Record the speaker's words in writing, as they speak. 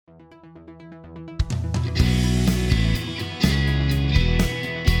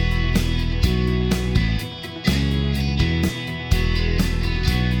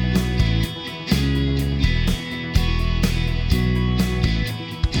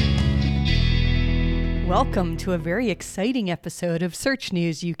Welcome to a very exciting episode of Search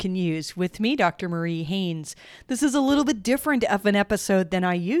News You Can Use with me, Dr. Marie Haynes. This is a little bit different of an episode than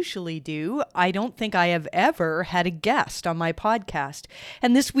I usually do. I don't think I have ever had a guest on my podcast.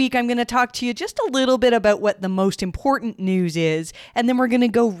 And this week I'm going to talk to you just a little bit about what the most important news is, and then we're going to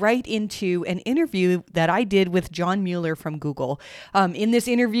go right into an interview that I did with John Mueller from Google. In this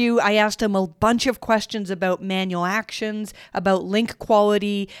interview, I asked him a bunch of questions about manual actions, about link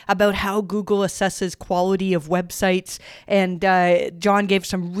quality, about how Google assesses quality of websites, and John gave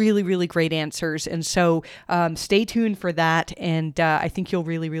some really, really great answers. And so stay tuned for that, and I think you'll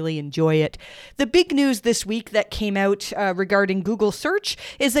really, really enjoy it. The big news this week that came out regarding Google search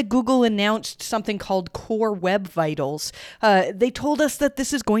is that Google announced something called Core Web Vitals. They told us that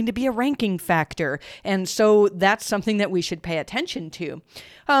this is going to be a ranking factor, and so that's something that we should pay attention to.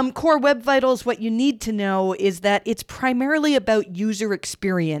 Core Web Vitals, what you need to know is that it's primarily about user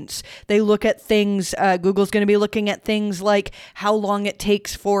experience. They look at things, Google's going to be looking at things like how long it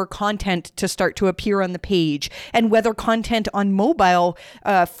takes for content to start to appear on the page, and whether content on mobile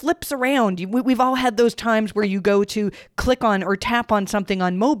flips around. We've all had those times where you go to click on or tap on something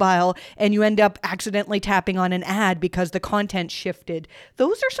on mobile and you end up accidentally tapping on an ad because the content shifted.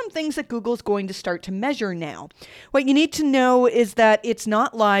 Those are some things that Google's going to start to measure now. What you need to know is that it's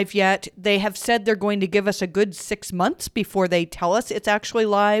not live yet. They have said they're going to give us a good 6 months before they tell us it's actually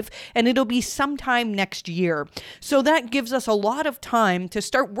live, and it'll be sometime next year. So that gives us a lot of time to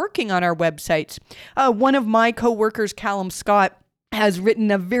start working on our websites. One of my coworkers, Callum Scott, has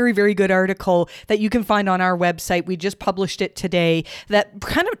written a very, very good article that you can find on our website. We just published it today that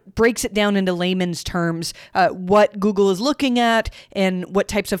kind of breaks it down into layman's terms, what Google is looking at and what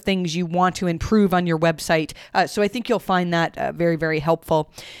types of things you want to improve on your website. So I think you'll find that very, very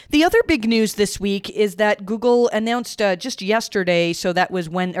helpful. The other big news this week is that Google announced just yesterday, so that was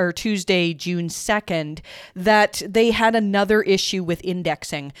Tuesday, June 2nd, that they had another issue with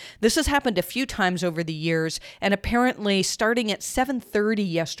indexing. This has happened a few times over the years, and apparently starting at 7:30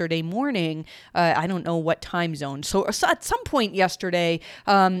 yesterday morning, I don't know what time zone. So at some point yesterday,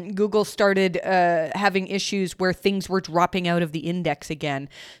 Google started having issues where things were dropping out of the index again.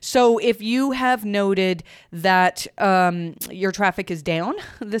 So if you have noted that your traffic is down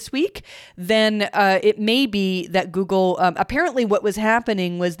this week, then it may be that Google, apparently what was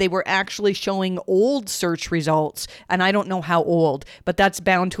happening was they were actually showing old search results, and I don't know how old, but that's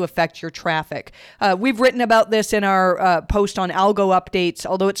bound to affect your traffic. We've written about this in our post on algo updates.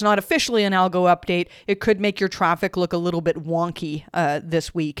 Although it's not officially an algo update, it could make your traffic look a little bit wonky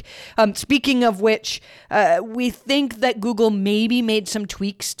this week. Speaking of which, we think that Google maybe made some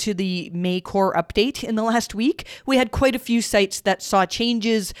tweaks to the May core update in the last week. We had quite a few sites that saw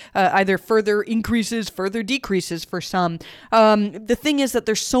changes, either further increases, further decreases for some. The thing is that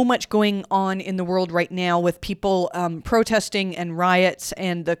there's so much going on in the world right now with people protesting and riots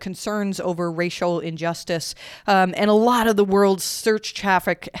and the concerns over racial injustice, and a lot of the world's search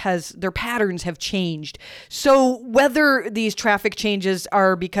traffic their patterns have changed. So whether these traffic changes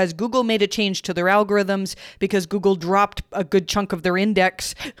are because Google made a change to their algorithms, because Google dropped a good chunk of their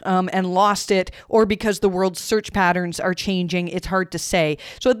index and lost it, or because the world's search patterns are changing, it's hard to say.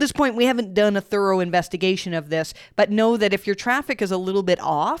 So at this point, we haven't done a thorough investigation of this, but know that if your traffic is a little bit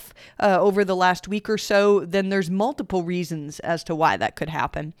off over the last week or so, then there's multiple reasons as to why that could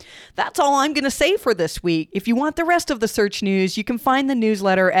happen. That's all I'm going to say for this week. If you want the rest of the search news, you can find the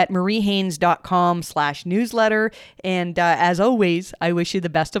newsletter at mariehaynes.com/newsletter. And as always, I wish you the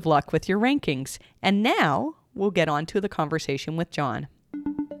best of luck with your rankings. And now we'll get on to the conversation with John.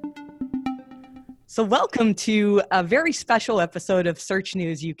 So welcome to a very special episode of Search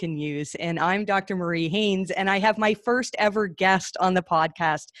News You Can Use. And I'm Dr. Marie Haynes, and I have my first ever guest on the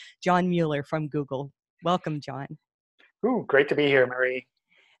podcast, John Mueller from Google. Welcome, John. Ooh, great to be here, Marie.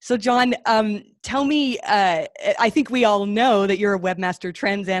 So John, tell me, I think we all know that you're a Webmaster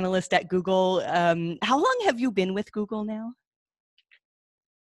Trends Analyst at Google. How long have you been with Google now?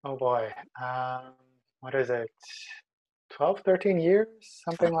 Oh boy, what is it, 12, 13 years,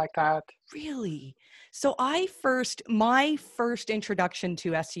 something like that? Really? So my first introduction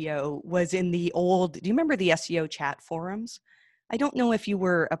to SEO was in the old, do you remember the SEO chat forums? I don't know if you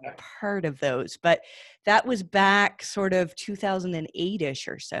were a part of those, but that was back sort of 2008-ish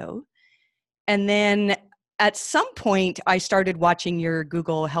or so. And then at some point, I started watching your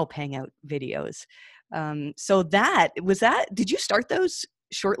Google Help Hangout videos. So did you start those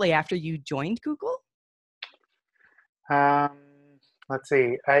shortly after you joined Google? Let's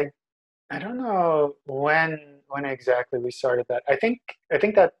see. I don't know when exactly we started that. I think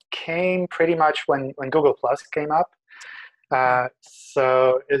that came pretty much when Google Plus came up.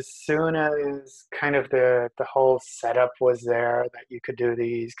 So as soon as kind of the whole setup was there that you could do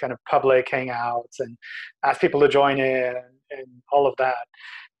these kind of public hangouts and ask people to join in and all of that,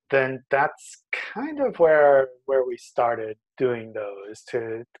 then that's kind of where we started doing those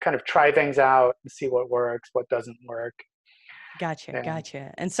to kind of try things out and see what works, what doesn't work, Gotcha, and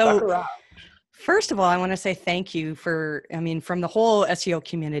gotcha. And stuck so, around. first of all, I want to say thank you for, I mean, from the whole SEO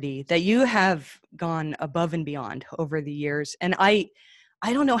community that you have gone above and beyond over the years. And I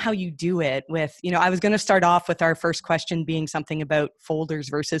don't know how you do it with, I was going to start off with our first question being something about folders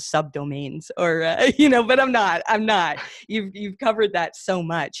versus subdomains or, but I'm not. You've covered that so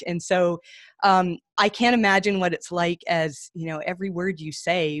much. And so I can't imagine what it's like as, every word you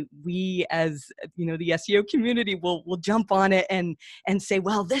say, we as, the SEO community will jump on it and say,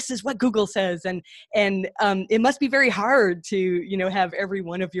 well, this is what Google says. And it must be very hard to, have every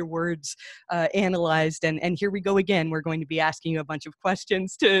one of your words analyzed. And here we go again. We're going to be asking you a bunch of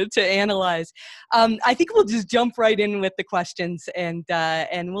questions to analyze. I think we'll just jump right in with the questions and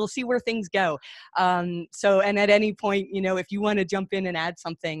we'll see where things go. And at any point, if you want to jump in and add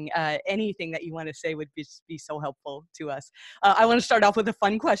something, anything that you want to say would be so helpful to us. I want to start off with a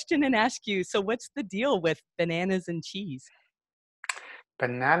fun question and ask you, so what's the deal with bananas and cheese?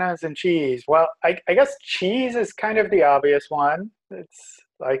 Bananas and cheese. Well, I guess cheese is kind of the obvious one. It's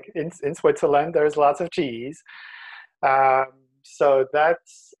like in Switzerland, there's lots of cheese. Um, so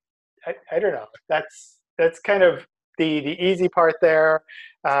I don't know. That's kind of the easy part there.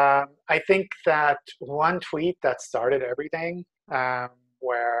 I think that one tweet that started everything,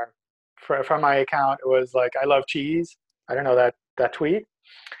 where from my account it was like, "I love cheese." I don't know that tweet.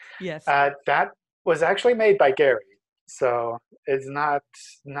 Yes. That was actually made by Gary, so it's not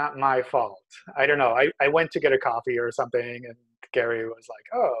my fault. I don't know. I went to get a coffee or something, and Gary was like,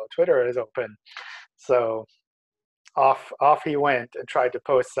 "Oh, Twitter is open," so off he went and tried to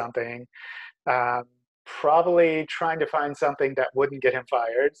post something, um, probably trying to find something that wouldn't get him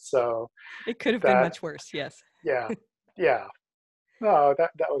fired. So It could have been that, much worse. Yes. yeah, yeah. No,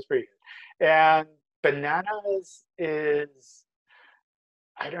 that was pretty good. And bananas is,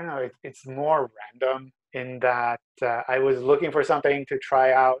 I don't know, it's more random in that I was looking for something to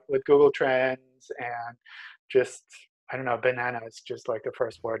try out with Google Trends and just, I don't know, banana is just like the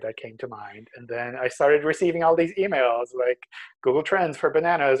first word that came to mind. And then I started receiving all these emails like Google Trends for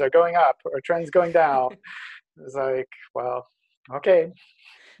bananas are going up or trends going down. It's like, well, okay.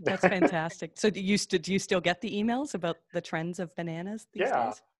 That's fantastic. So do you still get the emails about the trends of bananas these Yeah,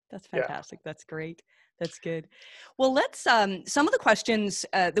 days? That's yeah. fantastic. That's great. That's good. Well, let's some of the questions.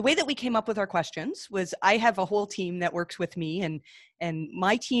 The way that we came up with our questions was I have a whole team that works with me, and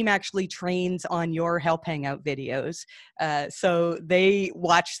my team actually trains on your Help Hangout videos. So they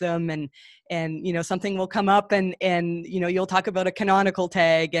watch them, and something will come up, and you'll talk about a canonical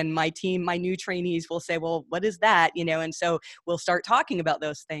tag, and my team, my new trainees will say, well, what is that? And so we'll start talking about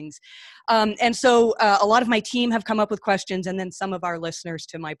those things. And so a lot of my team have come up with questions, and then some of our listeners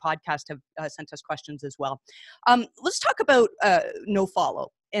to my podcast have sent us questions as well. Let's talk about no follow.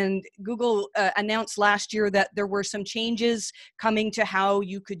 And Google announced last year that there were some changes coming to how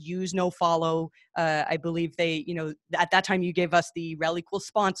you could use no follow. I believe they, at that time you gave us the rel equals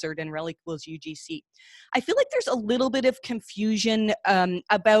sponsored and rel equals UGC. I feel like there's a little bit of confusion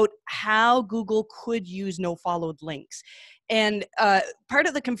about how Google could use no followed links. And part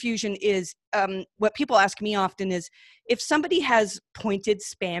of the confusion is what people ask me often is if somebody has pointed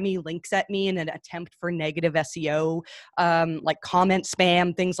spammy links at me in an attempt for negative SEO, like comment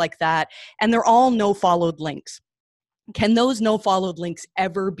spam, things like that, and they're all no followed links. Can those no followed links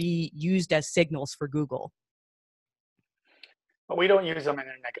ever be used as signals for Google? But we don't use them in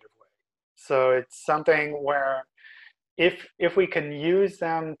a negative way. So it's something where if we can use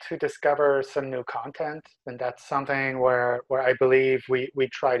them to discover some new content, then that's something where I believe we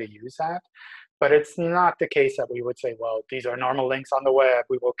try to use that. But it's not the case that we would say, well, these are normal links on the web.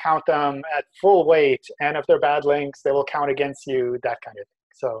 We will count them at full weight. And if they're bad links, they will count against you, that kind of thing.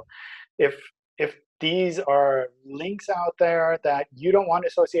 So if these are links out there that you don't want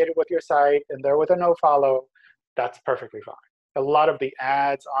associated with your site and they're with a no follow, that's perfectly fine. A lot of the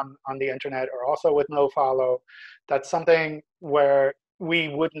ads on the internet are also with no follow. That's something where we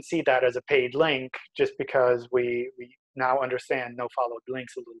wouldn't see that as a paid link just because we now understand no followed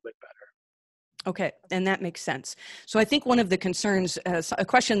links a little bit better. Okay, and that makes sense. So I think one of the concerns, a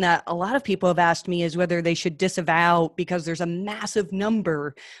question that a lot of people have asked me is whether they should disavow because there's a massive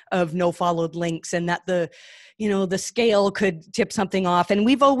number of no followed links and that the scale could tip something off. And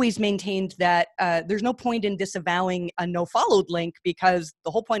we've always maintained that there's no point in disavowing a no followed link because the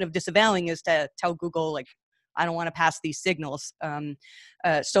whole point of disavowing is to tell Google, like, I don't want to pass these signals.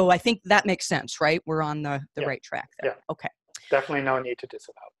 So I think that makes sense, right? We're on the Yeah. right track there. Yeah. Okay. Definitely no need to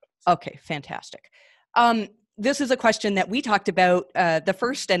disavow those. Okay, fantastic. This is a question that we talked about the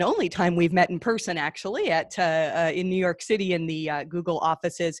first and only time we've met in person, actually, at in New York City in the Google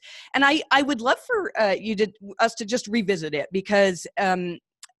offices. And I would love for us to just revisit it, because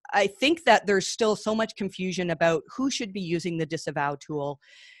I think that there's still so much confusion about who should be using the disavow tool.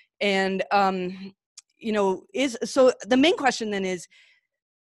 And so the main question then is,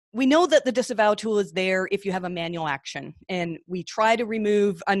 we know that the disavow tool is there if you have a manual action, and we try to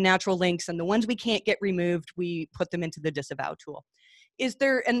remove unnatural links, and the ones we can't get removed, we put them into the disavow tool. Is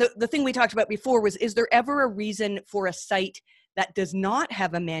there, and the thing we talked about before was, is there ever a reason for a site that does not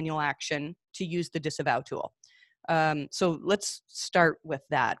have a manual action to use the disavow tool? So let's start with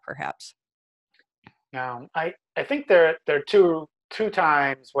that, perhaps. I think there are two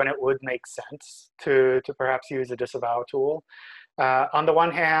times when it would make sense to perhaps use a disavow tool. On the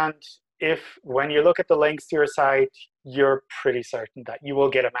one hand, if when you look at the links to your site, you're pretty certain that you will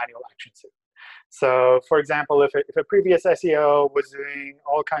get a manual action soon. So for example, if a previous SEO was doing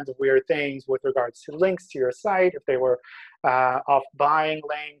all kinds of weird things with regards to links to your site, if they were off buying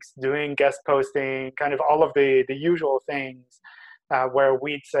links, doing guest posting, kind of all of the usual things where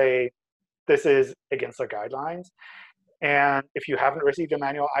we'd say this is against our guidelines, and if you haven't received a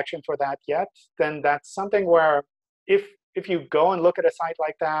manual action for that yet, then that's something where if you go and look at a site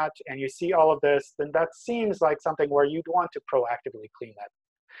like that and you see all of this, then that seems like something where you'd want to proactively clean that.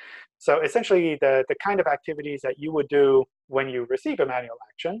 So essentially, the kind of activities that you would do when you receive a manual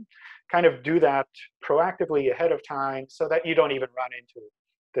action, kind of do that proactively ahead of time so that you don't even run into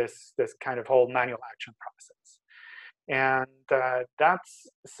this kind of whole manual action process. And that's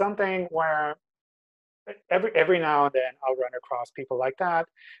something where every now and then I'll run across people like that,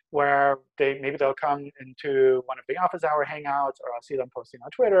 where maybe they'll come into one of the office hour hangouts, or I'll see them posting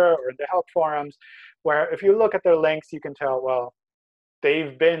on Twitter or in the help forums, where if you look at their links, you can tell, well,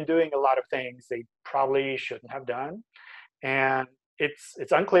 they've been doing a lot of things they probably shouldn't have done. And it's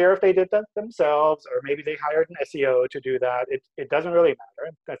unclear if they did that themselves, or maybe they hired an SEO to do that. It doesn't really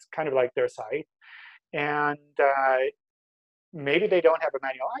matter. That's kind of like their site. And maybe they don't have a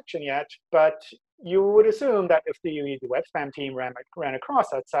manual action yet, but you would assume that if the web spam team ran across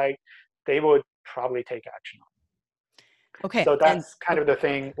that site, they would probably take action on it. Okay. So that's kind of the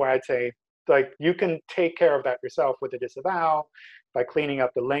thing where I'd say, like, you can take care of that yourself with a disavow by cleaning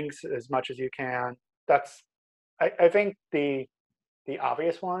up the links as much as you can. That's, I think, the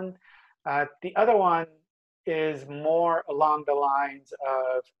obvious one. The other one is more along the lines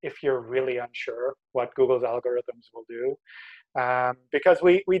of if you're really unsure what Google's algorithms will do. Because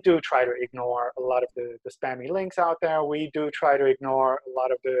we do try to ignore a lot of the spammy links out there. We do try to ignore a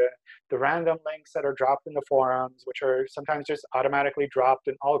lot of the random links that are dropped in the forums, which are sometimes just automatically dropped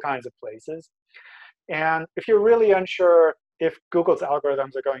in all kinds of places. And if you're really unsure if Google's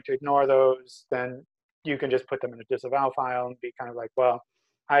algorithms are going to ignore those, then you can just put them in a disavow file and be kind of like, well,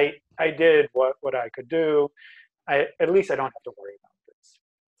 I did what I could do. At least I don't have to worry about this.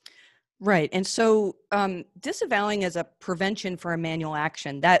 Right. And so disavowing as a prevention for a manual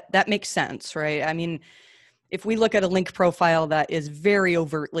action, that makes sense, right? I mean, if we look at a link profile that is very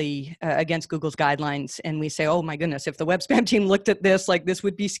overtly against Google's guidelines, and we say, oh my goodness, if the web spam team looked at this, like, this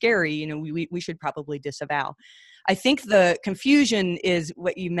would be scary, we should probably disavow. I think the confusion is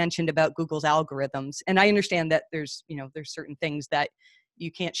what you mentioned about Google's algorithms. And I understand that there's certain things that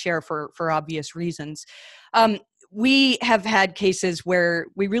you can't share for obvious reasons. We have had cases where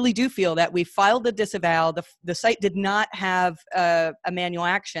we really do feel that we filed the disavow, the site did not have a manual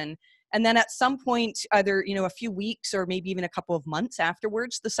action, and then at some point, either a few weeks or maybe even a couple of months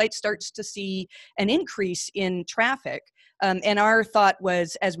afterwards, the site starts to see an increase in traffic. And our thought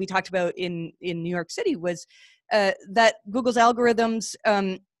was, as we talked about in New York City, was that Google's algorithms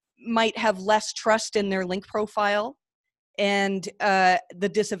might have less trust in their link profile, and the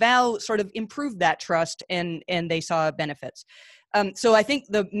disavow sort of improved that trust, and they saw benefits. So I think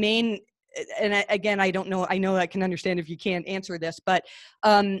the main, and again, I don't know, I know I can understand if you can't answer this, but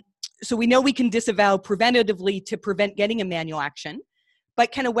so we know we can disavow preventatively to prevent getting a manual action,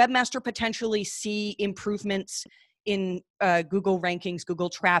 but can a webmaster potentially see improvements in Google rankings, Google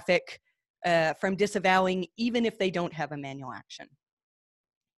traffic from disavowing, even if they don't have a manual action?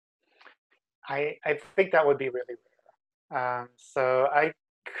 I think that would be really rare. So I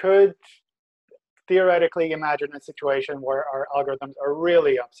could theoretically imagine a situation where our algorithms are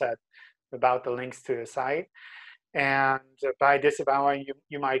really upset about the links to the site. And by disavowing,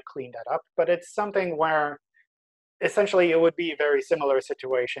 you might clean that up. But it's something where essentially, it would be a very similar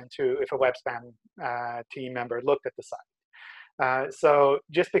situation to if a web spam team member looked at the site. So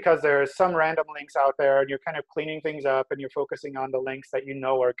just because there are some random links out there and you're kind of cleaning things up and you're focusing on the links that you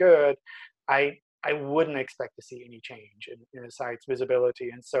know are good, I wouldn't expect to see any change in a site's visibility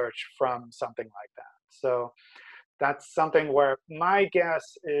and search from something like that. So that's something where my guess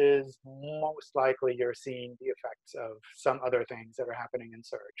is most likely you're seeing the effects of some other things that are happening in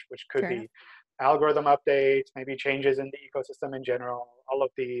search, which could Fair enough. be algorithm updates, maybe changes in the ecosystem in general, all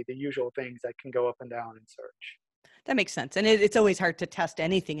of the usual things that can go up and down in search. That makes sense. And it's always hard to test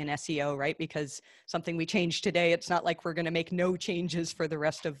anything in SEO, right? Because something we change today, it's not like we're going to make no changes for the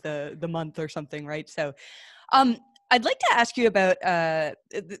rest of the month or something, right? So um, I'd like to ask you about,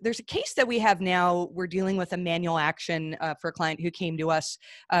 there's a case that we have now. We're dealing with a manual action for a client who came to us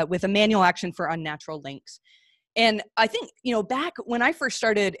with a manual action for unnatural links. And I think, back when I first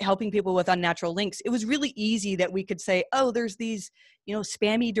started helping people with unnatural links, it was really easy that we could say, oh, there's these,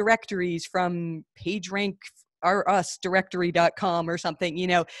 spammy directories from PageRank or us directory.com or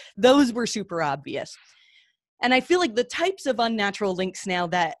something, those were super obvious. And I feel like the types of unnatural links now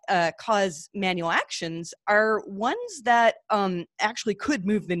that cause manual actions are ones that actually could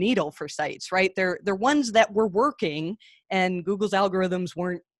move the needle for sites, right? They're ones that were working and Google's algorithms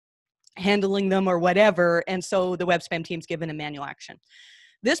weren't handling them or whatever. And so the web spam team's given a manual action.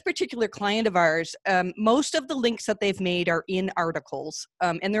 This particular client of ours, most of the links that they've made are in articles.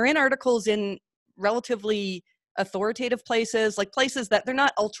 And they're in articles in relatively authoritative places, like places that they're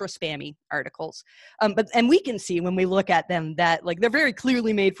not ultra spammy articles. And we can see when we look at them that like they're very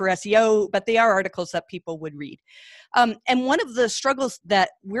clearly made for SEO, but they are articles that people would read. And one of the struggles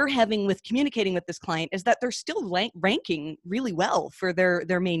that we're having with communicating with this client is that they're still ranking really well for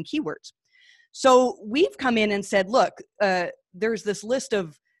their main keywords. So we've come in and said, look, there's this list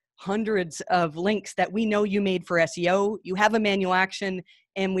of hundreds of links that we know you made for SEO. You have a manual action,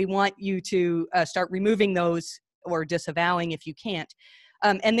 and we want you to start removing those or disavowing if you can't.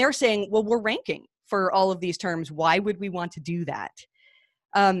 And they're saying, well, we're ranking for all of these terms. Why would we want to do that?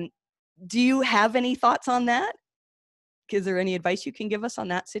 Do you have any thoughts on that? Is there any advice you can give us on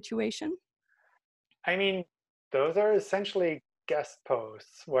that situation? I mean, those are essentially guest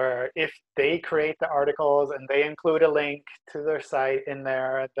posts where if they create the articles and they include a link to their site in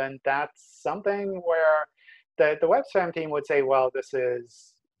there, then that's something where the web spam team would say, well, this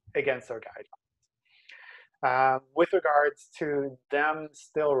is against their guidelines. With regards to them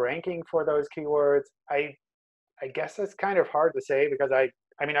still ranking for those keywords, I guess it's kind of hard to say because I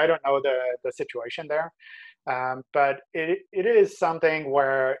mean, I don't know the situation there. But it is something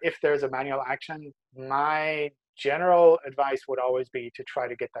where if there's a manual action, my general advice would always be to try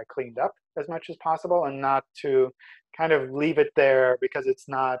to get that cleaned up as much as possible and not to kind of leave it there because it's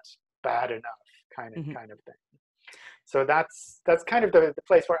not bad enough kind of thing. So that's kind of the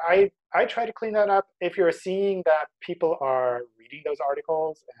place where I try to clean that up. If you're seeing that people are reading those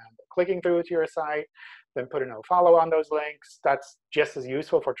articles and clicking through to your site, then put a no follow on those links. That's just as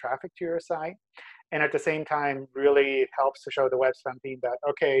useful for traffic to your site. And at the same time, really helps to show the web spam team that,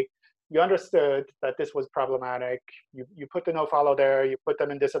 OK, you understood that this was problematic. You put the no follow there. You put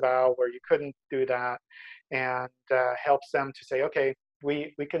them in disavow where you couldn't do that. And helps them to say, OK,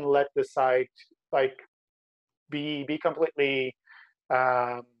 we can let the site like be completely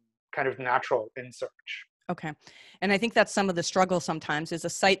kind of natural in search. Okay. And I think that's some of the struggle sometimes is a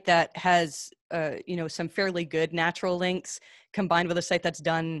site that has, some fairly good natural links combined with a site that's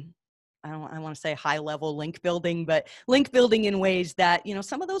done, I want to say high level link building, but link building in ways that,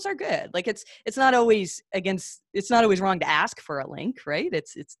 some of those are good. Like it's not always wrong to ask for a link, right?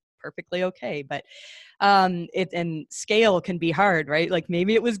 It's perfectly okay. But and scale can be hard, right? Like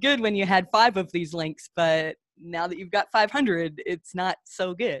maybe it was good when you had 5 of these links, but now that you've got 500, it's not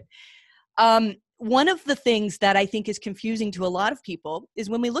so good. One of the things that I think is confusing to a lot of people is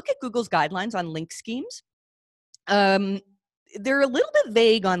when we look at Google's guidelines on link schemes, they're a little bit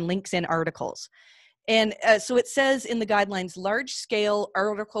vague on links in articles. And so it says in the guidelines, large-scale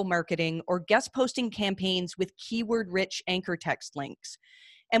article marketing or guest posting campaigns with keyword-rich anchor text links.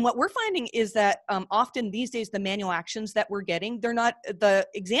 And what we're finding is that often these days, the manual actions that we're getting, they're not the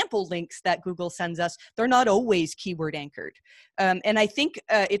example links that Google sends us. They're not always keyword anchored. And I think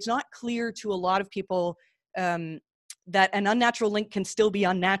it's not clear to a lot of people that an unnatural link can still be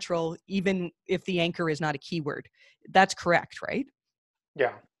unnatural, even if the anchor is not a keyword. That's correct, right?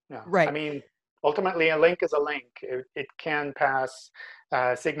 Yeah. Right. I mean, ultimately, a link is a link. It can pass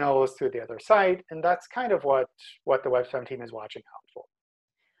signals to the other site. And that's kind of what the web spam team is watching out for.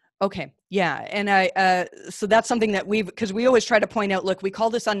 Okay. Yeah. And so that's something that because we always try to point out, look, we call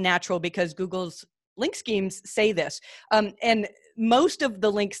this unnatural because Google's link schemes say this. And most of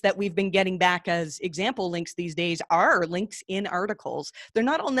the links that we've been getting back as example links these days are links in articles. They're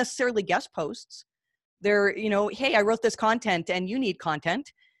not all necessarily guest posts. They're, hey, I wrote this content and you need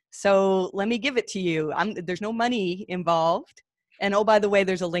content, so let me give it to you. There's no money involved. And oh, by the way,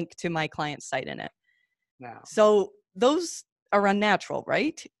 there's a link to my client's site in it. No. So those are unnatural,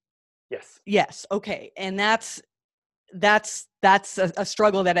 right? Yes. Yes. Okay. And that's a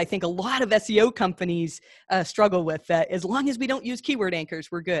struggle that I think a lot of SEO companies struggle with. That as long as we don't use keyword anchors,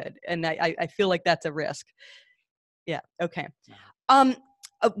 we're good. And I feel like that's a risk. Yeah. Okay. No.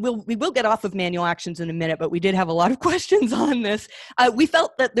 We will get off of manual actions in a minute, but we did have a lot of questions on this. We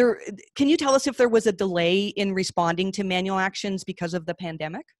felt that can you tell us if there was a delay in responding to manual actions because of the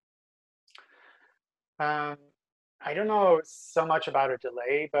pandemic? I don't know so much about a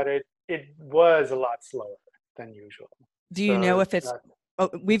delay, but it was a lot slower than usual. Do you know if it's,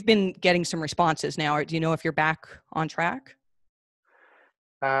 we've been getting some responses now. Do you know if you're back on track?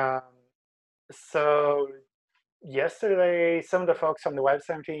 So yesterday, some of the folks from the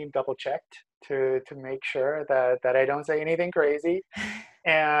WebSpam team double checked to make sure that I don't say anything crazy.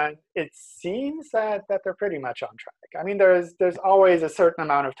 And it seems that they're pretty much on track. I mean, there's always a certain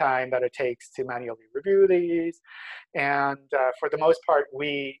amount of time that it takes to manually review these. And for the most part,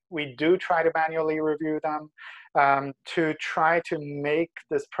 we do try to manually review them to try to make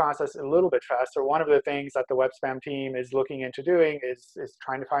this process a little bit faster. One of the things that the WebSpam team is looking into doing is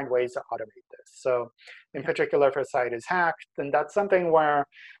trying to find ways to automate this. So in particular, if a site is hacked, then that's something where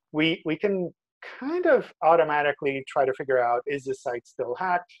we can kind of automatically try to figure out, is this site still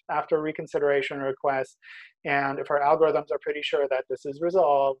hacked after a reconsideration request? And if our algorithms are pretty sure that this is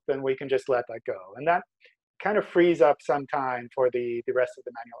resolved, then we can just let that go. And that kind of frees up some time for the rest of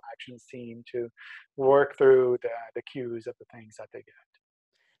the manual actions team to work through the queues of the things that they get.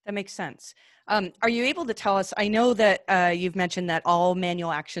 That makes sense. Are you able to tell us, I know that you've mentioned that all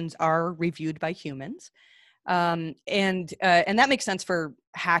manual actions are reviewed by humans. And that makes sense for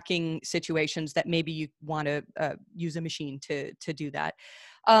hacking situations that maybe you want to use a machine to do that.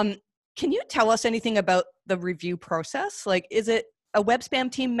 Can you tell us anything about the review process? Like, is it a WebSpam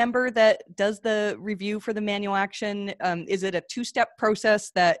team member that does the review for the manual action? Is it a two-step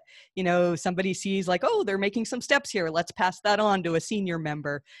process that, somebody sees like, oh, they're making some steps here, let's pass that on to a senior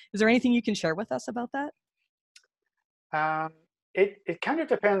member? Is there anything you can share with us about that? It kind of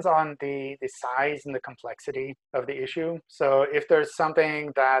depends on the size and the complexity of the issue. So if there's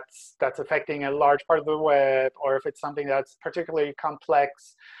something that's affecting a large part of the web, or if it's something that's particularly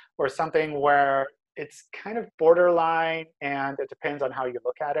complex, or something where it's kind of borderline and it depends on how you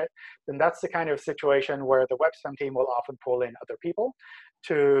look at it, then that's the kind of situation where the WebSpam team will often pull in other people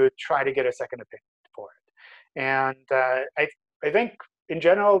to try to get a second opinion for it. And I think in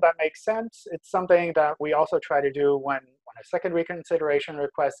general, that makes sense. It's something that we also try to do when a second reconsideration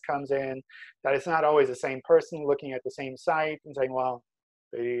request comes in, that it's not always the same person looking at the same site and saying, well,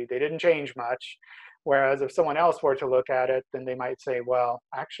 they didn't change much. Whereas if someone else were to look at it, then they might say, well,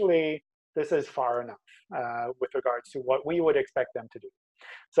 actually, this is far enough with regards to what we would expect them to do.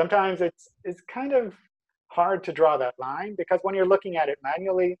 Sometimes it's kind of hard to draw that line, because when you're looking at it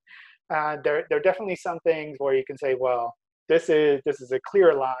manually, there are definitely some things where you can say, well, this is a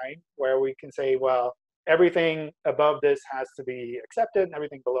clear line where we can say, well, everything above this has to be accepted and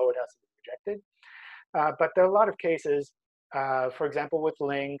everything below it has to be rejected. But there are a lot of cases, for example, with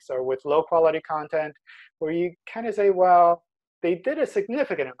links or with low quality content, where you kind of say, well, they did a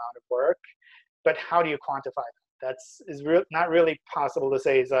significant amount of work, but how do you quantify that? Not really possible to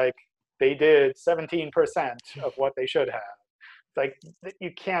say. It's like they did 17% of what they should have. It's like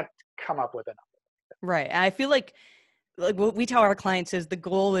you can't come up with a number. Right. And I feel like what we tell our clients is the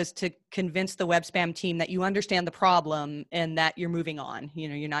goal is to convince the WebSpam team that you understand the problem and that you're moving on.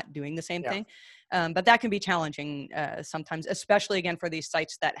 You're not doing the same thing. But that can be challenging sometimes, especially, again, for these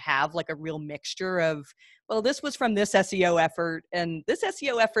sites that have like a real mixture of, well, this was from this SEO effort, and this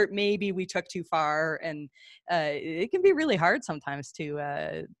SEO effort maybe we took too far. And it can be really hard sometimes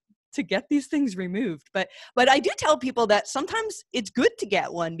to get these things removed. But I do tell people that sometimes it's good to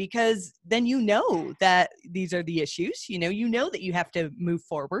get one, because then that these are the issues. You know that you have to move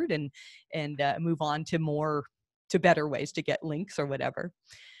forward and move on to better ways to get links or whatever.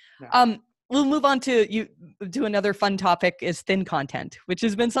 Yeah. We'll move on to another fun topic, is thin content, which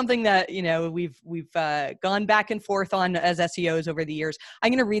has been something that we've gone back and forth on as SEOs over the years.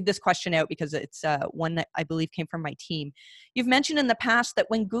 I'm going to read this question out because it's one that I believe came from my team. You've mentioned in the past that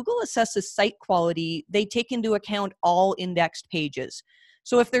when Google assesses site quality, they take into account all indexed pages.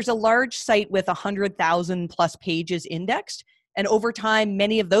 So if there's a large site with 100,000 plus pages indexed, And over time,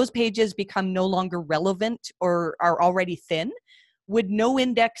 many of those pages become no longer relevant or are already thin. Would no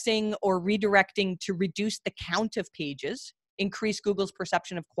indexing or redirecting to reduce the count of pages increase Google's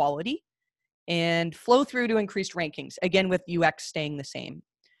perception of quality and flow through to increased rankings, again, with UX staying the same?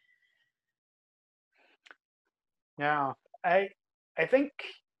 Yeah, I I think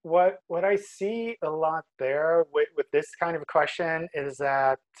what I see a lot there with this kind of question is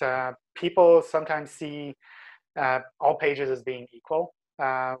that people sometimes see all pages as being equal,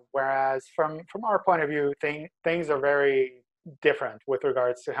 whereas from our point of view, things are very different with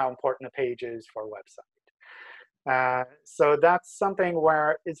regards to how important a page is for a website. So that's something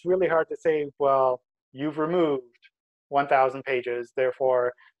where it's really hard to say, well, you've removed 1,000 pages,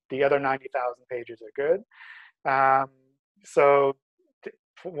 therefore the other 90,000 pages are good. Um, so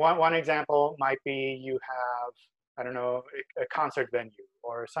one example might be you have, I don't know, a concert venue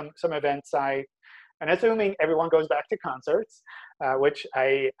or some event site. And assuming everyone goes back to concerts, which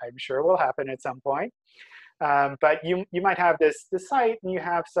I'm sure will happen at some point. But you might have this site, and you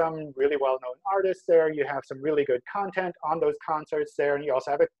have some really well-known artists there. You have some really good content on those concerts there. And you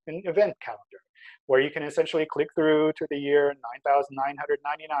also have an event calendar where you can essentially click through to the year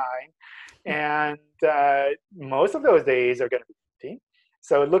 9,999. And most of those days are going to be empty.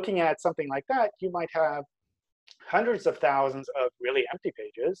 So looking at something like that, you might have hundreds of thousands of really empty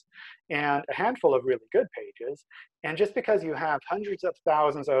pages and a handful of really good pages. And just because you have hundreds of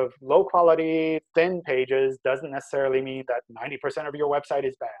thousands of low quality, thin pages doesn't necessarily mean that 90% of your website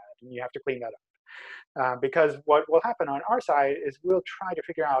is bad and you have to clean that up. Because what will happen on our side is we'll try to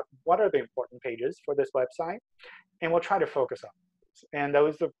figure out what are the important pages for this website, and we'll try to focus on those. And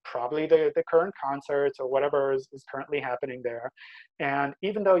those are probably the current concerts or whatever is currently happening there. And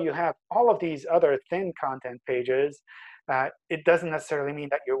even though you have all of these other thin content pages, it doesn't necessarily mean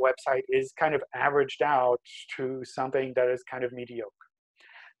that your website is kind of averaged out to something that is kind of mediocre.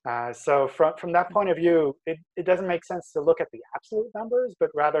 So from that point of view, it doesn't make sense to look at the absolute numbers, but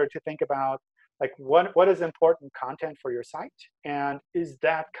rather to think about like what is important content for your site, and is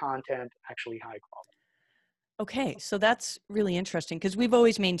that content actually high quality? Okay, so that's really interesting because we've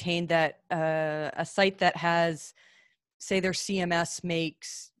always maintained that a site that has, say, their CMS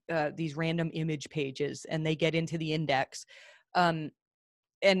makes these random image pages and they get into the index. Um,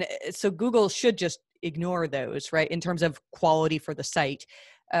 and so Google should just ignore those, right, in terms of quality for the site.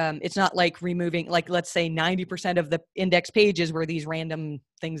 It's not like removing, like, let's say 90% of the index pages were these random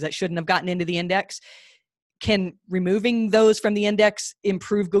things that shouldn't have gotten into the index. Can removing those from the index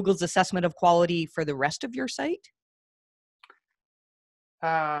improve Google's assessment of quality for the rest of your site?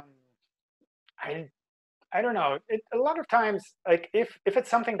 Um, I I don't know. A lot of times, like if it's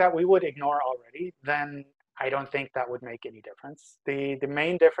something that we would ignore already, then I don't think that would make any difference. The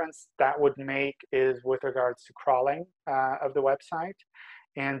main difference that would make is with regards to crawling of the website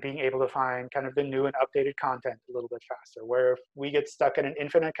and being able to find kind of the new and updated content a little bit faster. Where if we get stuck in an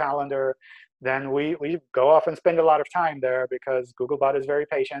infinite calendar, then we go off and spend a lot of time there because Googlebot is very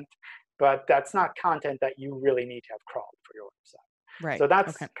patient. But that's not content that you really need to have crawled for your website. Right. So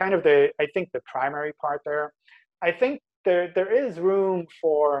that's Okay. kind of I think the primary part there. I think there is room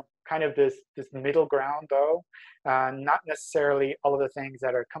for kind of this middle ground, though. Not necessarily all of the things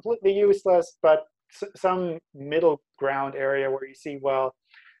that are completely useless, but some middle ground area where you see, well,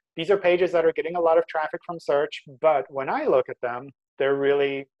 these are pages that are getting a lot of traffic from search, but when I look at them, they're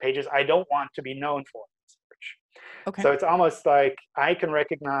really pages I don't want to be known for in search. Okay. So it's almost like I can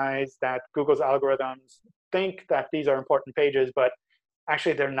recognize that Google's algorithms think that these are important pages, but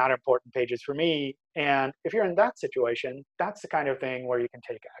actually they're not important pages for me. And if you're in that situation, that's the kind of thing where you can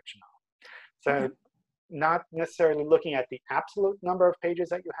take action on. Okay. So not necessarily looking at the absolute number of pages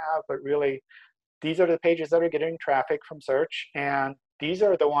that you have, but really these are the pages that are getting traffic from search, and these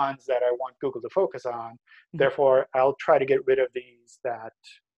are the ones that I want Google to focus on. Mhm. Therefore, I'll try to get rid of these that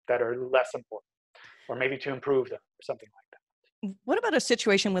are less important, or maybe to improve them or something like that. What about a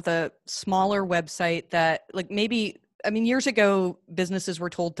situation with a smaller website that, like, maybe, I mean, years ago, businesses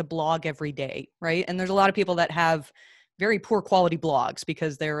were told to blog every day, right? And there's a lot of people that have very poor quality blogs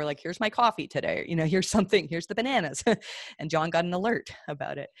because they were like, here's my coffee today, here's something, here's the bananas. And John got an alert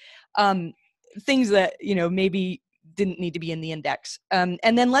about it. Um, Things that, maybe didn't need to be in the index. And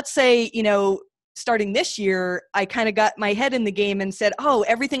then let's say, starting this year, I kind of got my head in the game and said, oh,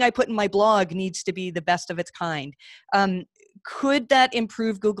 everything I put in my blog needs to be the best of its kind. Could that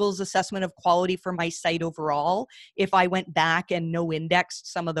improve Google's assessment of quality for my site overall if I went back and no indexed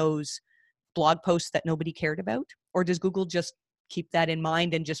some of those blog posts that nobody cared about? Or does Google just keep that in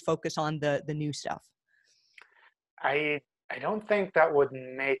mind and just focus on the new stuff? I I don't think that would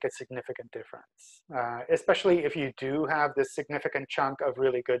make a significant difference, especially if you do have this significant chunk of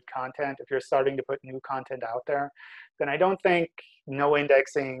really good content. If you're starting to put new content out there, then I don't think no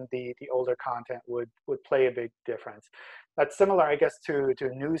indexing the older content would play a big difference. That's similar, I guess, to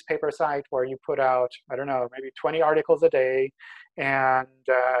a newspaper site where you put out, I don't know, maybe 20 articles a day, and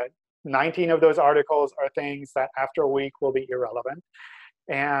 19 of those articles are things that after a week will be irrelevant.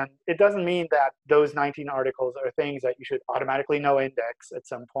 And it doesn't mean that those 19 articles are things that you should automatically no index at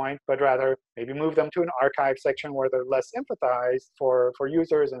some point, but rather maybe move them to an archive section where they're less empathized for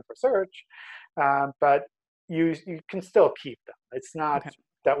users and for search. But you can still keep them. It's not Okay.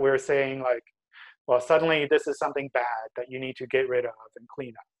 that we're saying like, well, suddenly this is something bad that you need to get rid of and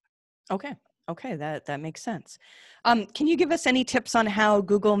clean up. Okay. Okay, that makes sense. Can you give us any tips on how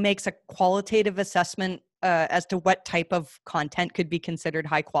Google makes a qualitative assessment as to what type of content could be considered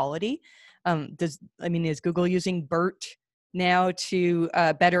high quality? Is Google using BERT now to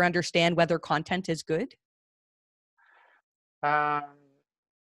better understand whether content is good? Um,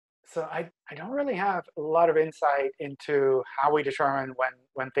 so I don't really have a lot of insight into how we determine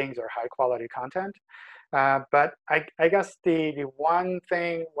when things are high quality content. But I guess the one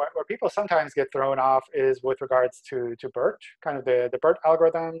thing where people sometimes get thrown off is with regards to BERT, kind of the BERT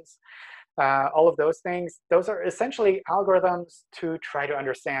algorithms, all of those things. Those are essentially algorithms to try to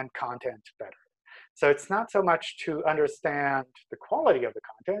understand content better. So it's not so much to understand the quality of the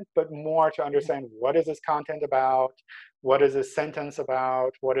content, but more to Okay. understand what is this content about, what is this sentence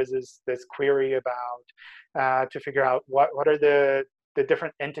about, what is this query about, to figure out what are the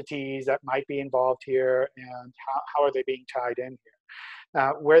different entities that might be involved here and how are they being tied in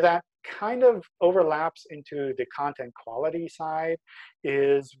here. Where that kind of overlaps into the content quality side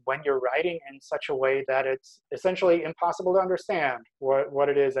is when you're writing in such a way that it's essentially impossible to understand what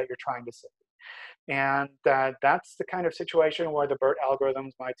it is that you're trying to say. And that's the kind of situation where the BERT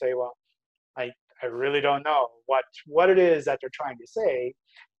algorithms might say, well, I, I really don't know what it is that they're trying to say.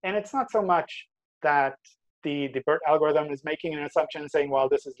 And it's not so much that the BERT algorithm is making an assumption saying, well,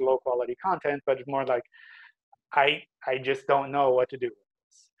 this is low quality content, but it's more like, I just don't know what to do with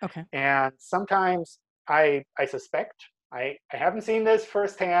this. Okay. And sometimes I suspect, I haven't seen this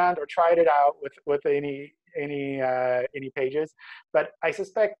firsthand or tried it out with any pages, but I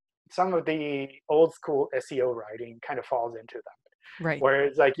suspect some of the old school SEO writing kind of falls into them. Right. Where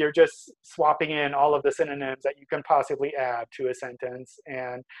it's like you're just swapping in all of the synonyms that you can possibly add to a sentence.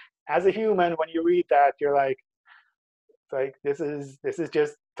 And as a human, when you read that, you're like this is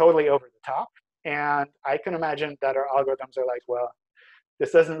just totally over the top. And I can imagine that our algorithms are like, well,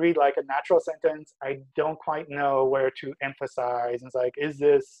 this doesn't read like a natural sentence. I don't quite know where to emphasize. And it's like, is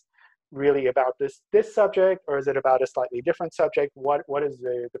this really about this subject, or is it about a slightly different subject? What is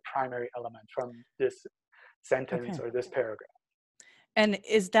the primary element from this sentence Okay. or this paragraph? And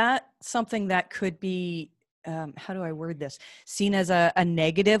is that something that could be, how do I word this, seen as a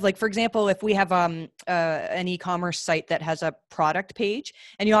negative? Like, for example, if we have an e-commerce site that has a product page,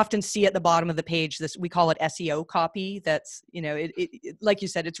 and you often see at the bottom of the page this, we call it SEO copy. That's, like you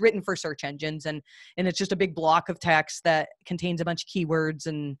said, it's written for search engines, and it's just a big block of text that contains a bunch of keywords,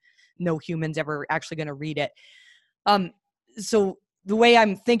 and no human's ever actually going to read it. Um, so the way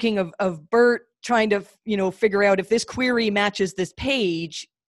I'm thinking of BERT trying to, figure out if this query matches this page,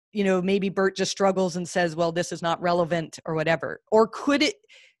 maybe BERT just struggles and says, well, this is not relevant or whatever. Or could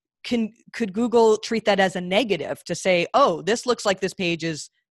Google treat that as a negative to say, oh, this looks like this page is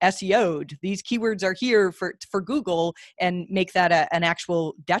SEO'd. These keywords are here for Google, and make that an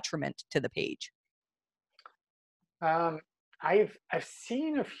actual detriment to the page? Um, I've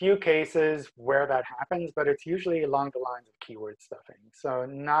seen a few cases where that happens, but it's usually along the lines of keyword stuffing. So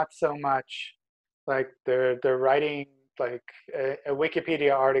not so much like they're writing like a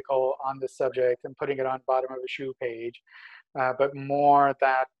Wikipedia article on the subject and putting it on the bottom of a shoe page, but more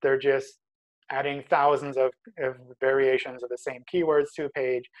that they're just adding thousands of variations of the same keywords to a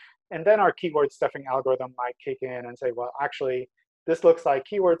page. And then our keyword stuffing algorithm might kick in and say, well, actually, this looks like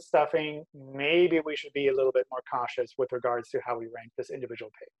keyword stuffing. Maybe we should be a little bit more cautious with regards to how we rank this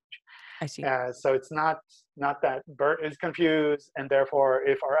individual page. I see. So it's not that BERT is confused, and therefore,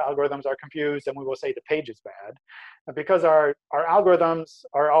 if our algorithms are confused, then we will say the page is bad. Because our algorithms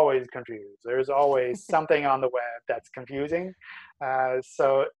are always confused. There's always something on the web that's confusing.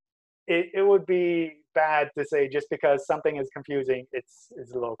 So it would be bad to say just because something is confusing, it's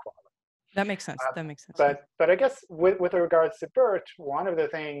low quality. That makes sense. Uh, That makes sense. Yeah. but I guess with regards to BERT, one of the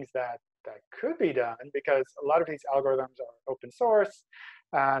things that could be done, because a lot of these algorithms are open source,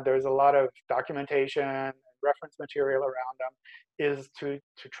 there's a lot of documentation and reference material around them, is to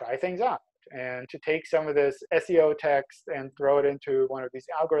try things out. and to take some of this SEO text and throw it into one of these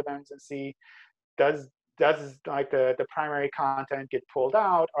algorithms and see, does like the primary content get pulled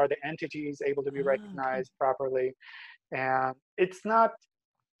out? Are the entities able to be Ah, okay. recognized properly? And it's not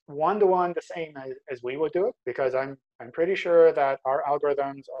one-to-one the same as we would do it, because I'm pretty sure that our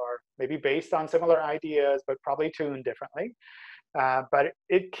algorithms are maybe based on similar ideas, but probably tuned differently. But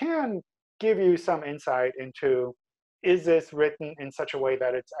it can give you some insight into, is this written in such a way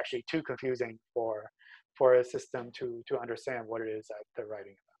that it's actually too confusing for a system to understand what it is that they're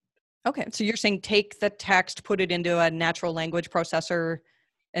writing Okay, so you're saying take the text, put it into a natural language processor,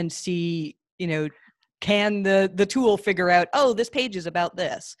 and see, can the tool figure out, oh, this page is about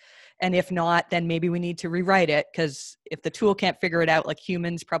this? And if not, then maybe we need to rewrite it, because if the tool can't figure it out, like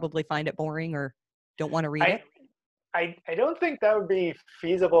humans probably find it boring or don't want to read about. it. I don't think that would be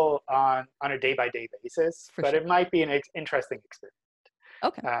feasible on a day-by-day basis, For but sure. it might be an interesting experiment.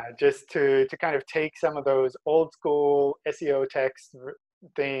 Okay. Just to kind of take some of those old school SEO text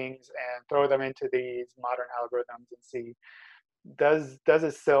things and throw them into these modern algorithms and see, does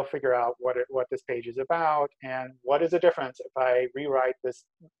it still figure out what this page is about, and what is the difference if I rewrite this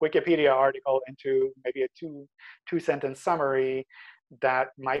Wikipedia article into maybe a two sentence summary that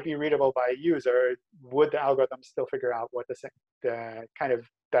might be readable by a user? Would the algorithm still figure out what the kind of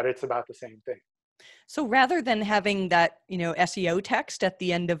that it's about the same thing? So rather than having that, SEO text at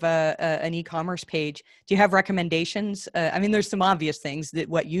the end of an e-commerce page, do you have recommendations? I mean, there's some obvious things that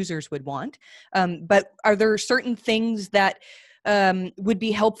what users would want, but are there certain things that would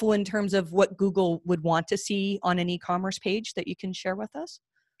be helpful in terms of what Google would want to see on an e-commerce page that you can share with us?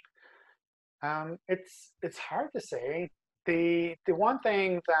 It's hard to say. The one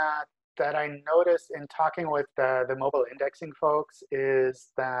thing that I noticed in talking with the mobile indexing folks is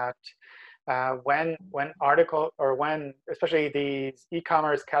that when article, or when especially these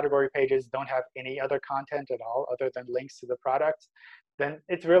e-commerce category pages don't have any other content at all other than links to the products, then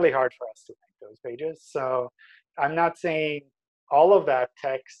it's really hard for us to rank those pages. So I'm not saying all of that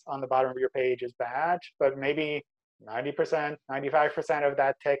text on the bottom of your page is bad, but maybe 90%, 95% of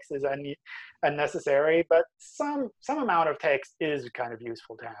that text is unnecessary. But some amount of text is kind of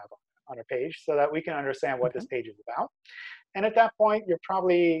useful to have on a page so that we can understand what Okay. this page is about. And at that point, you're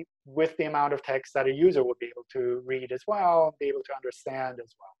probably with the amount of text that a user would be able to read as well, be able to understand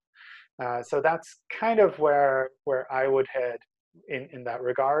as well. So that's kind of where I would head in that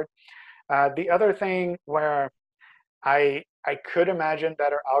regard. The other thing where I could imagine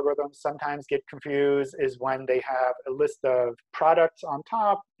that our algorithms sometimes get confused is when they have a list of products on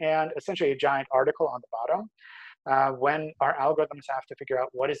top and essentially a giant article on the bottom. When our algorithms have to figure out,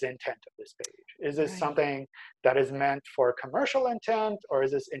 what is the intent of this page? Is this Right. something that is meant for commercial intent, or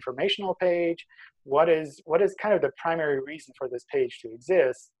is this informational page? What is kind of the primary reason for this page to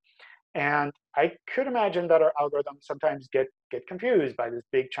exist? And I could imagine that our algorithms sometimes get confused by this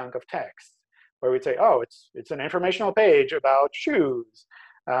big chunk of text, where we'd say, oh, it's an informational page about shoes.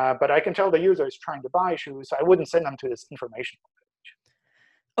 But I can tell the user is trying to buy shoes, so I wouldn't send them to this informational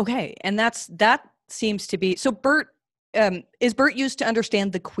Okay, and that seems to be so. BERT is BERT used to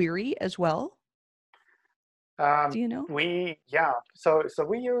understand the query as well? page. Do you know? Yeah. So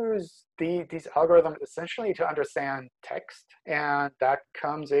we use these algorithms essentially to understand text, and that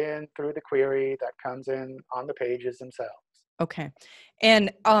comes in through the query, that comes in on the pages themselves. Okay,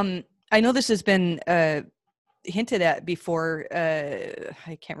 and I know this has been hinted at before.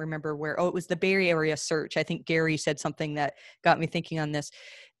 I can't remember where. Oh, it was the Bay Area search. I think Gary said something that got me thinking on this.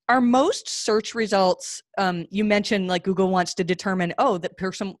 Are most search results, you mentioned like Google wants to determine, oh, that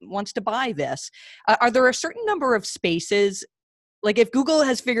person wants to buy this. Are there a certain number of spaces? Like if Google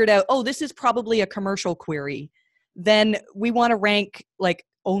has figured out, oh, this is probably a commercial query, then we want to rank like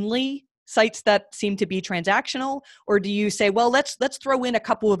only sites that seem to be transactional, or do you say, well, let's throw in a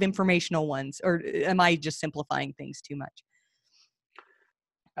couple of informational ones, or am I just simplifying things too much?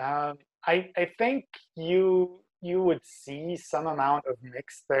 I think you would see some amount of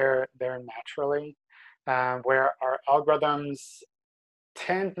mix there naturally, where our algorithms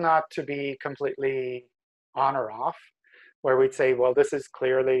tend not to be completely on or off, where we'd say, well, this is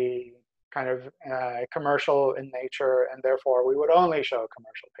clearly kind of commercial in nature, and therefore we would only show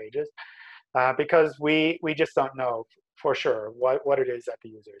commercial pages, because we just don't know for sure what it is that the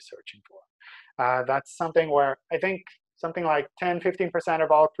user is searching for. That's something where I think something like 10, 15%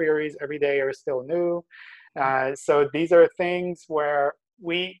 of all queries every day are still new. So these are things where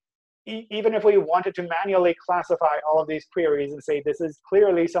even if we wanted to manually classify all of these queries and say, this is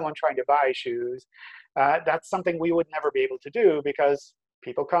clearly someone trying to buy shoes, that's something we would never be able to do, because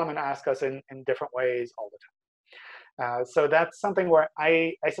people come and ask us in different ways all the So that's something where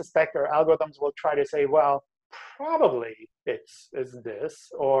I suspect our algorithms will try to say, well, probably is this,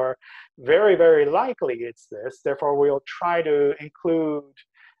 or very, very likely it's this. Therefore, we'll try to include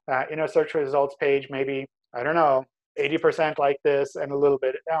in a search results page, maybe, I don't know, 80% like this and a little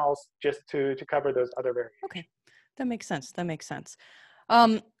bit else, just to cover those other variables. Okay, that makes sense. That makes sense.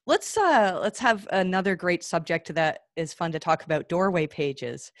 Let's have another great subject that is fun to talk about: doorway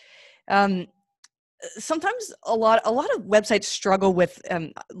pages. Um, Sometimes a lot of websites struggle with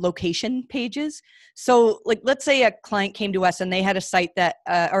location pages. So like, let's say a client came to us and they had a site that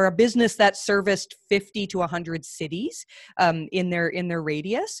or a business that serviced 50 to 100 cities in their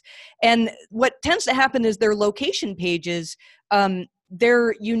radius, and what tends to happen is their location pages,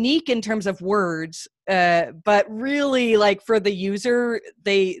 they're unique in terms of words, but really, like, for the user,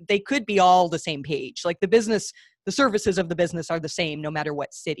 they could be all the same page. Like, the services of the business are the same no matter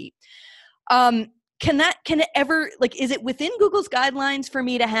what city. um, can it ever, like, is it within Google's guidelines for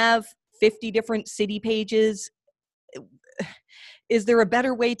me to have 50 different city pages? Is there a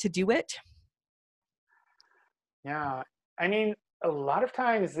better way to do it? Yeah, I mean, a lot of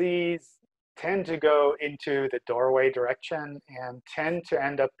times these tend to go into the doorway direction and tend to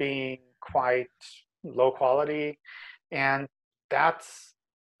end up being quite low quality. And that's,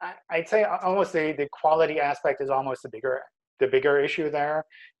 I'd say almost the quality aspect is almost the bigger issue there,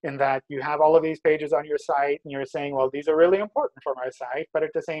 in that you have all of these pages on your site and you're saying, well, these are really important for my site, but at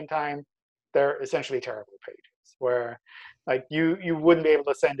the same time, they're essentially terrible pages where, like, you wouldn't be able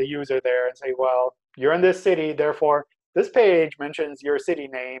to send a user there and say, well, you're in this city, therefore this page mentions your city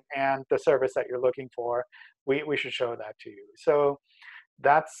name and the service that you're looking for. We should show that to you. So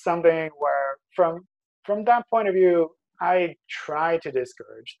that's something where, from that point of view, I try to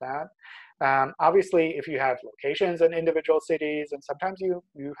discourage that. Obviously, if you have locations in individual cities, and sometimes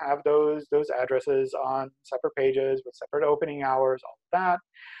you have those addresses on separate pages with separate opening hours, all of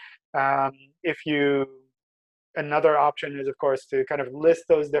that. If you Another option is, of course, to kind of list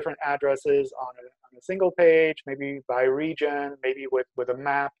those different addresses on a single page, maybe by region, maybe with a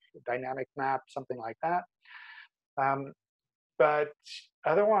map, a dynamic map, something like that. Um, but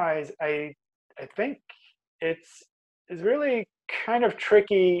otherwise, I think it's it's really kind of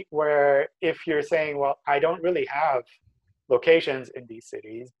tricky where, if you're saying, well, I don't really have locations in these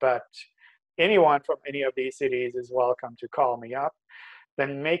cities, but anyone from any of these cities is welcome to call me up,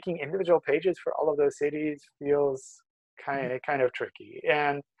 then making individual pages for all of those cities feels Mhm. kind of tricky.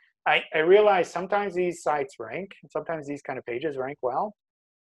 And I realize sometimes these sites rank, and sometimes these kind of pages rank well,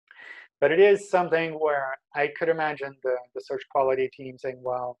 but it is something where I could imagine the search quality team saying,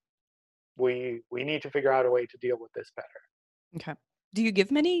 well, we need to figure out a way to deal with this better. Okay. Do you give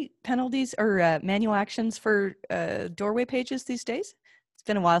many penalties or manual actions for doorway pages these days? It's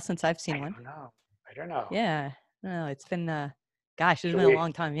been a while since I've I seen one. don't know. I don't know. Yeah. No, it's been, gosh, it's Should been a we?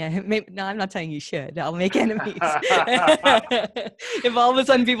 long time. Yeah. Maybe, no, I'm not saying you should. I'll make enemies. If all of a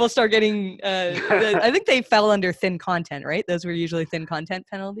sudden people start getting, I think they fell under thin content, right? Those were usually thin content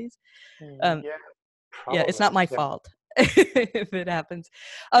penalties. Um, Yeah, yeah, it's probably. not my Yeah. fault if it happens.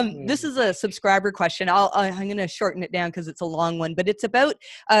 This Mm, is a subscriber question. I'm going to shorten it down because it's a long one, but it's about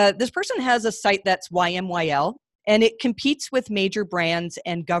this person has a site that's YMYL, and it competes with major brands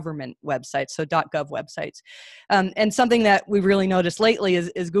and government websites, so .gov websites. And something that we've really noticed lately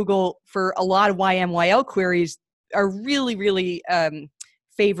is Google, for a lot of YMYL queries, are really, really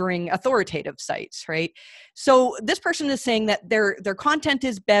favoring authoritative sites, right? So this person is saying that their content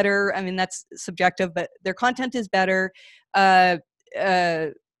is better. I mean, that's subjective, but their content is better, uh, uh,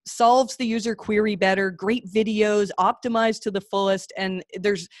 solves the user query better, great videos, optimized to the fullest. And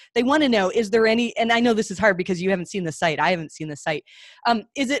they want to know, is there any, and I know this is hard because you haven't seen the site, I haven't seen the site.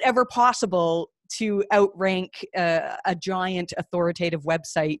 Is it ever possible to outrank a giant authoritative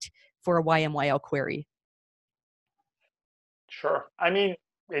website for a YMYL query? sure. I mean,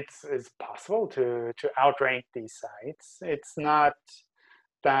 it's possible to outrank these sites. It's not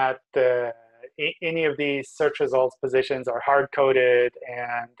that any of these search results positions are hard coded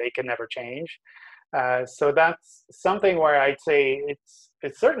and they can never change. So that's something where I'd say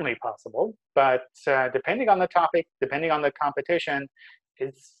it's certainly possible, but depending on the topic, depending on the competition,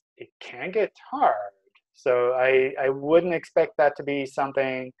 it can get hard. So I wouldn't expect that to be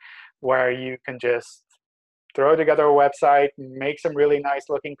something where you can just throw together a website, make some really nice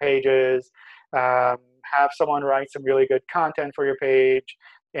looking pages, have someone write some really good content for your page,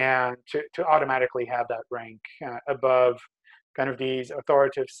 and to automatically have that rank above kind of these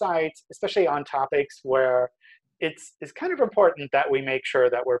authoritative sites, especially on topics where it's kind of important that we make sure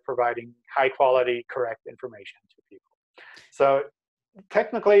that we're providing high quality, correct information to people. So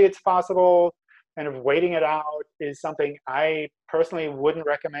technically it's possible. kind of waiting it out is something I personally wouldn't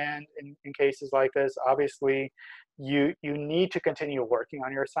recommend in cases like this. Obviously, you need to continue working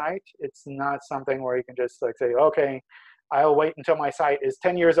on your site. It's not something where you can just like say, okay, I'll wait until my site is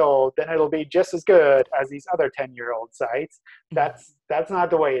 10 years old, then it'll be just as good as these other 10-year-old sites. That's not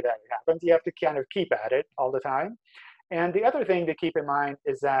the way that it happens. You have to kind of keep at it all the time. And the other thing to keep in mind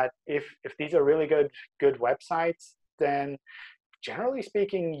is that if these are really good websites, then generally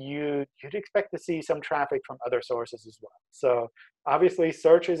speaking, you'd expect to see some traffic from other sources as well. So obviously,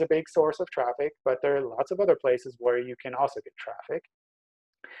 search is a big source of traffic, but there are lots of other places where you can also get traffic.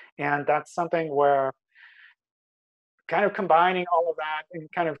 And that's something where kind of combining all of that and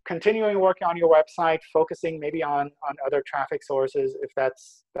kind of continuing working on your website, focusing maybe on other traffic sources if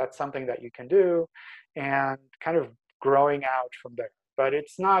that's something that you can do, and kind of growing out from there. But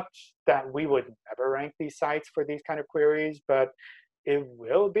it's not that we would never rank these sites for these kind of queries, but it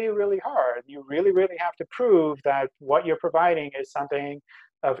will be really hard. You really, really have to prove that what you're providing is something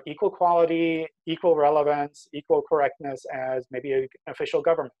of equal quality, equal relevance, equal correctness as maybe an official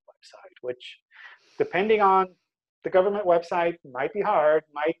government website, which depending on the government website might be hard,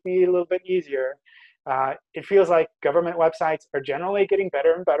 might be a little bit easier. It feels like government websites are generally getting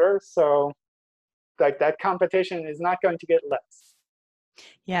better and better. So like that competition is not going to get less.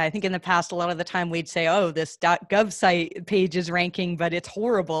 Yeah, I think in the past, a lot of the time we'd say, oh, this .gov site page is ranking, but it's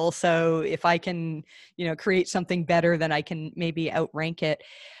horrible. So if I can, create something better, then I can maybe outrank it.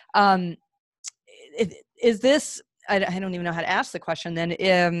 Is this, I don't even know how to ask the question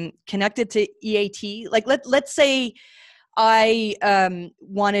then, connected to EAT? Like, let's say I I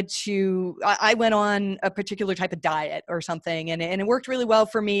went on a particular type of diet or something, and it worked really well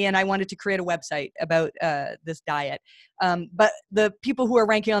for me, and I wanted to create a website about this diet. But the people who are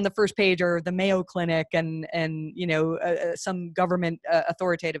ranking on the first page are the Mayo Clinic and some government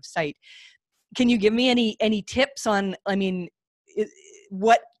authoritative site. Can you give me any tips on,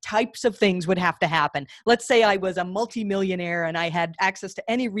 what types of things would have to happen? Let's say I was a multimillionaire and I had access to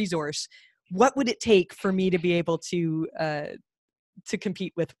any resource. What would it take for me to be able to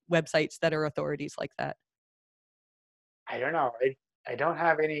compete with websites that are authorities like that? I don't know. I don't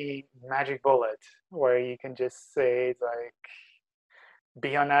have any magic bullet where you can just say like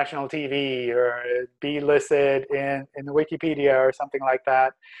be on national TV or be listed in the Wikipedia or something like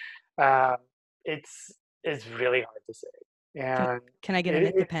that. Um, it's really hard to say. Can, And can I get an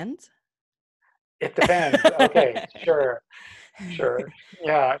it, it depends? it depends. Okay, sure, sure.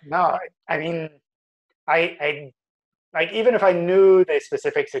 Yeah, no, I mean, I like even if I knew the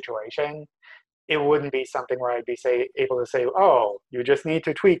specific situation, it wouldn't be something where I'd be able to say, oh, you just need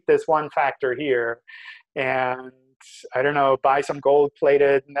to tweak this one factor here, and I don't know, buy some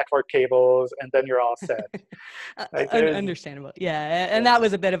gold-plated network cables, and then you're all set. Like there's, Understandable. Yeah. And yeah, that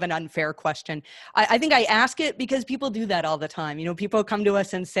was a bit of an unfair question. I think I ask it because people do that all the time. People come to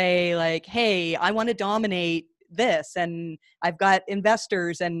us and say like, hey, I want to dominate this and I've got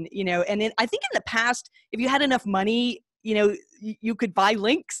investors and, I think in the past, if you had enough money, you could buy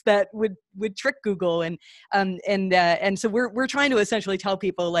links that would trick Google and so we're trying to essentially tell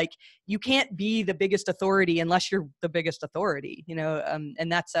people like you can't be the biggest authority unless you're the biggest authority,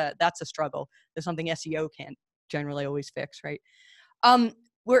 and that's a struggle. There's something SEO can't generally always fix, right?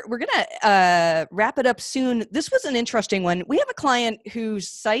 We're gonna wrap it up soon. This was an interesting one. We have a client whose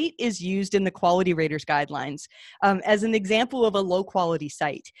site is used in the Quality Raters guidelines as an example of a low quality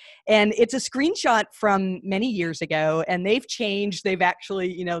site, and it's a screenshot from many years ago. And they've changed. They've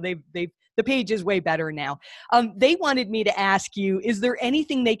actually, they've the page is way better now. They wanted me to ask you: is there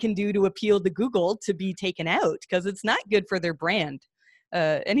anything they can do to appeal to Google to be taken out because it's not good for their brand?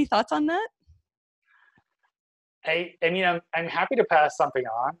 Any thoughts on that? I mean, I'm happy to pass something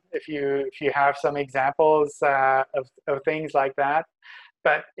on if you have some examples of things like that.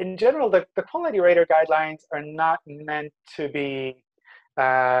 But in general, the quality rater guidelines are not meant to be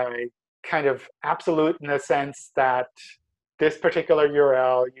uh, kind of absolute in the sense that this particular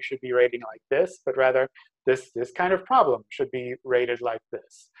URL you should be rating like this, but rather this kind of problem should be rated like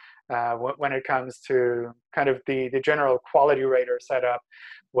this. When it comes to kind of the general quality rater setup,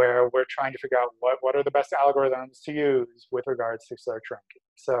 where we're trying to figure out what are the best algorithms to use with regards to search ranking.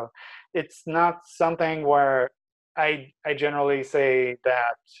 So it's not something where I generally say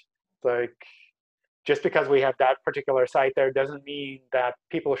that like just because we have that particular site there doesn't mean that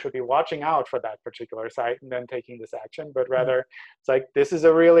people should be watching out for that particular site and then taking this action, but rather it's like this is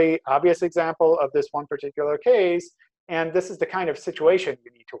a really obvious example of this one particular case, and this is the kind of situation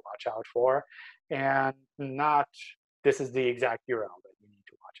you need to watch out for, and not this is the exact URL that you need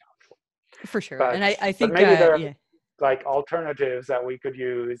to watch out for. For sure. But And I but think, maybe there are yeah. like alternatives that we could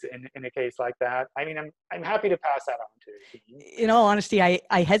use in a case like that, I mean, I'm happy to pass that on to your team. In all honesty,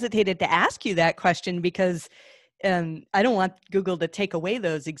 I hesitated to ask you that question because I don't want Google to take away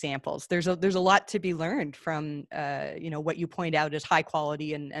those examples. There's a lot to be learned from what you point out as high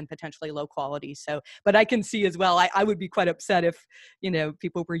quality and potentially low quality. So, but I can see as well. I would be quite upset if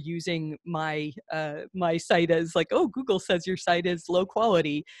people were using my my site as like, oh, Google says your site is low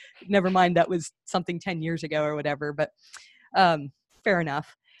quality. Never mind, that was something 10 years ago or whatever. But fair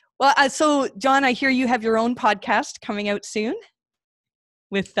enough. Well, so John, I hear you have your own podcast coming out soon.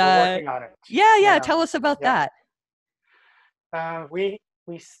 With We're working on it. Yeah. Tell us about yeah. that. We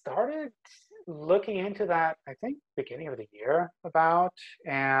started looking into that, I think, beginning of the year about,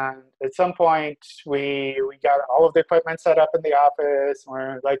 and at some point we got all of the equipment set up in the office.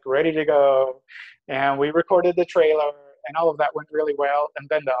 We're like ready to go, and we recorded the trailer, and all of that went really well. And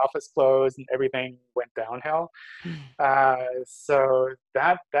then the office closed, and everything went downhill. So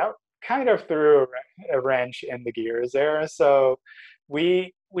that kind of threw a wrench in the gears there. So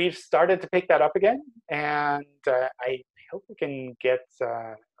we've started to pick that up again, and I hope we can get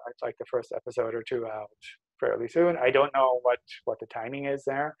like the first episode or two out fairly soon. I don't know what the timing is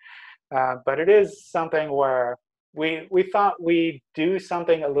there, but it is something where we thought we'd do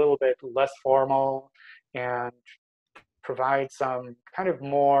something a little bit less formal and provide some kind of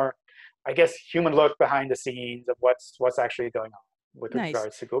more, I guess, human look behind the scenes of what's actually going on with Nice.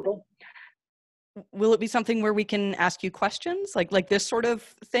 regards to Google. Will it be something where we can ask you questions like this sort of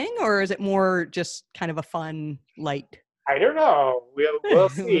thing, or is it more just kind of a fun, light? I don't know. We'll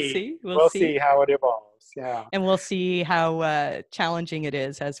see. We'll see how it evolves. Yeah. And we'll see how challenging it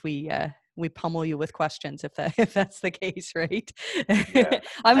is as we pummel you with questions, if that's the case, right? Yeah.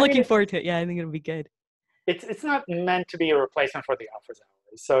 I'm looking forward to it. Yeah, I think it'll be good. It's not meant to be a replacement for the office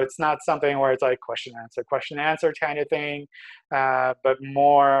hours. So it's not something where it's like question answer kind of thing, but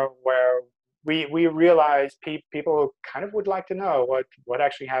more where we realize people kind of would like to know what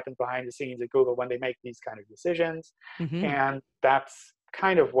actually happens behind the scenes at Google when they make these kind of decisions. Mm-hmm. And that's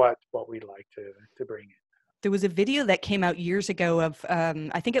kind of what we'd like to bring in. There was a video that came out years ago of,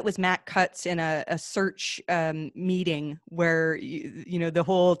 I think it was Matt Cutts in a search meeting where, the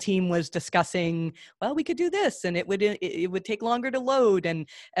whole team was discussing, well, we could do this and it would take longer to load. And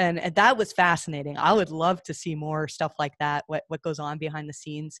that was fascinating. I would love to see more stuff like that, what goes on behind the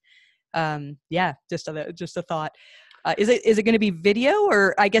scenes. Yeah, just a thought. Is it going to be video,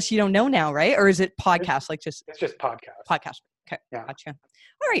 or I guess you don't know now, right? Or is it podcast? It's just podcast. Podcast. Okay, yeah. Gotcha.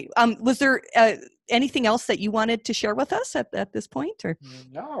 All right. Was there anything else that you wanted to share with us at this point, or?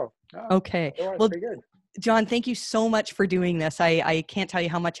 No. Okay. Well, pretty good. John, thank you so much for doing this. I can't tell you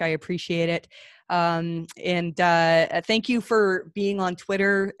how much I appreciate it. And thank you for being on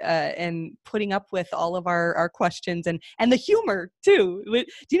Twitter and putting up with all of our questions and the humor too. Do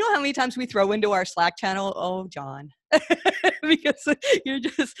you know how many times we throw into our Slack channel? Oh, John, because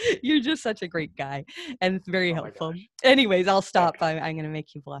you're just such a great guy, and it's very helpful. Anyways, I'll stop. I'm going to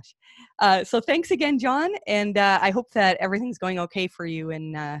make you blush. So thanks again, John, and I hope that everything's going okay for you,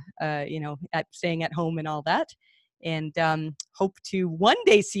 and at staying at home and all that. And hope to one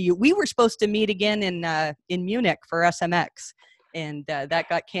day see you. We were supposed to meet again in Munich for SMX, and that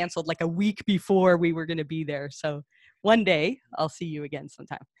got canceled like a week before we were going to be there. So one day I'll see you again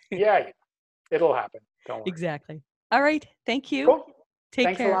sometime. Yeah, it'll happen. Don't worry. Exactly. All right. Thank you. Cool.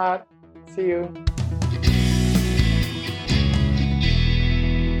 Take care. Thanks a lot. See you.